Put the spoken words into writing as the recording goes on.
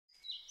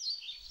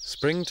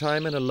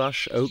Springtime in a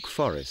lush oak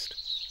forest,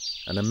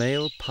 and a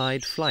male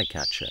pied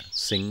flycatcher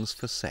sings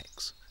for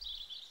sex.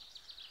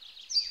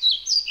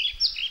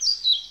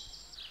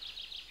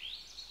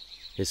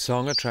 His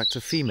song attracts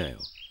a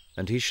female,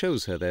 and he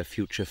shows her their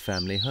future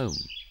family home.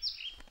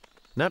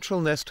 Natural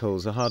nest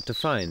holes are hard to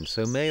find,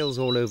 so males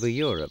all over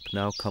Europe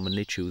now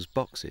commonly choose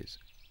boxes.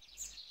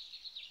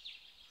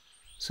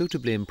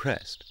 Suitably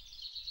impressed,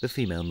 the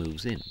female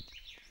moves in.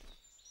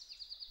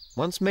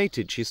 Once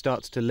mated, she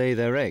starts to lay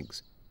their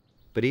eggs,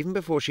 but even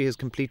before she has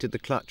completed the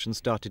clutch and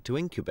started to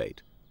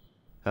incubate,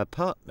 her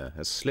partner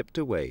has slipped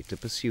away to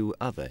pursue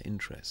other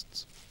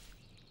interests.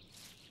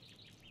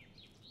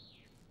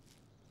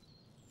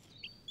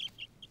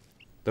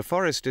 The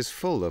forest is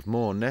full of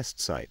more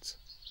nest sites,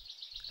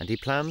 and he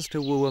plans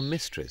to woo a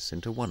mistress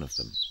into one of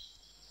them.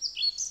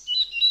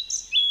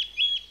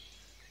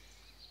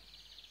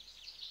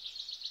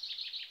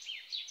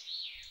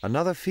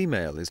 Another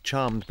female is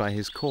charmed by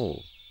his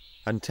call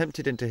and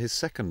tempted into his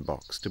second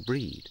box to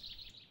breed.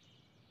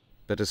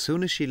 But as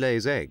soon as she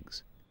lays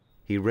eggs,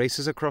 he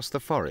races across the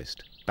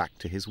forest back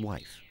to his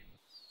wife.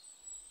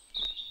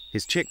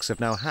 His chicks have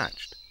now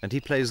hatched, and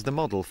he plays the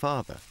model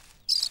father.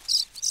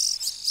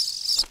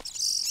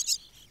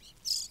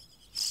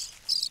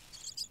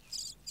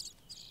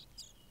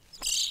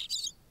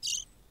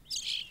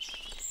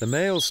 The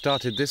male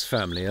started this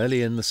family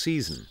early in the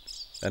season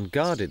and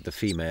guarded the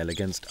female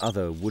against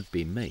other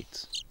would-be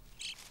mates.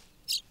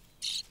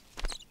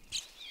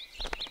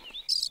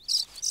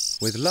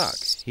 With luck,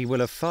 he will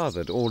have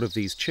fathered all of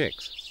these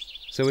chicks,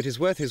 so it is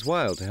worth his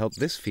while to help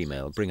this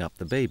female bring up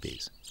the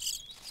babies.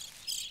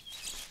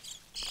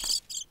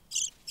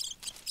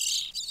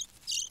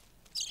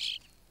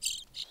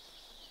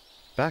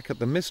 Back at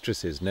the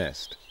mistress's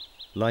nest,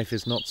 life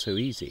is not so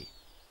easy.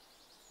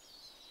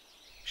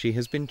 She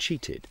has been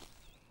cheated.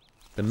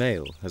 The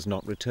male has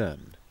not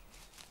returned.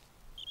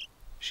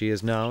 She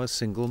is now a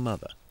single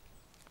mother.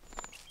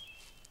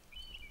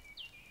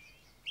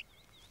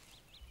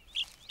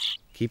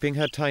 Keeping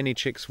her tiny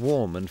chicks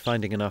warm and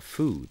finding enough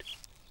food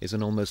is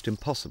an almost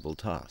impossible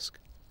task.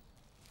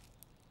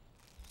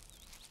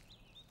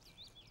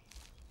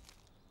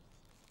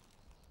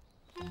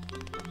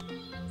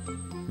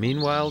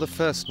 Meanwhile, the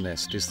first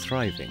nest is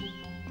thriving.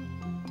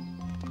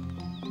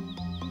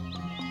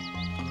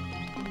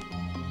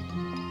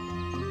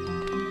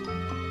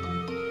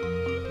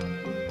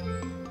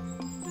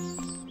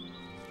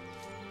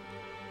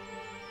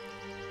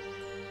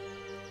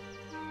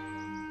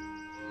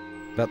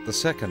 But the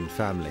second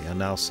family are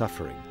now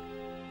suffering.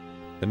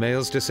 The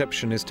male's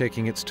deception is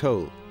taking its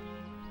toll,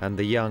 and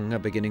the young are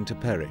beginning to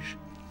perish.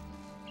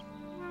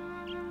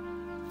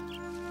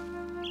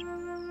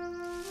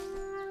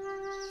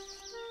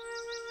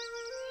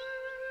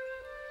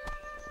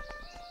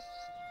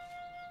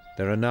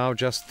 There are now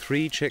just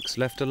 3 chicks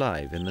left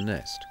alive in the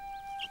nest.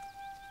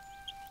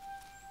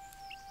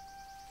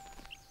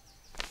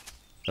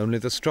 Only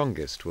the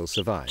strongest will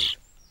survive.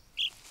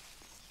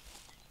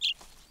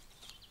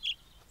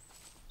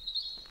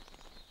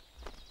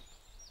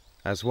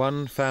 As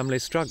one family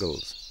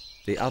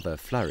struggles, the other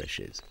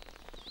flourishes.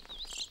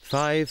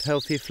 5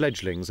 healthy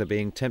fledglings are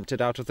being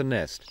tempted out of the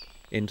nest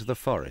into the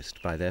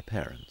forest by their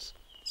parents.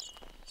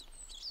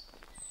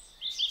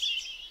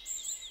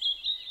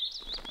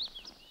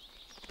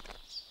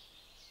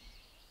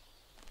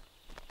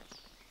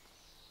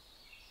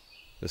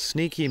 The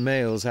sneaky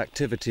male's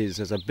activities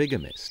as a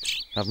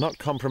bigamist have not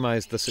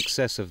compromised the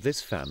success of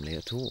this family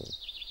at all.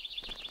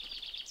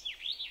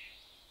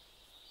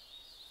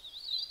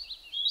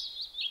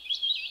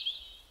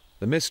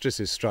 The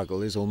mistress's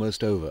struggle is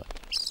almost over.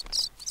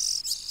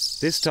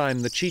 This time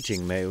the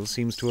cheating male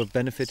seems to have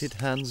benefited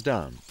hands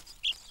down,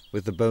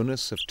 with the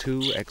bonus of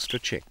 2 extra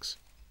chicks.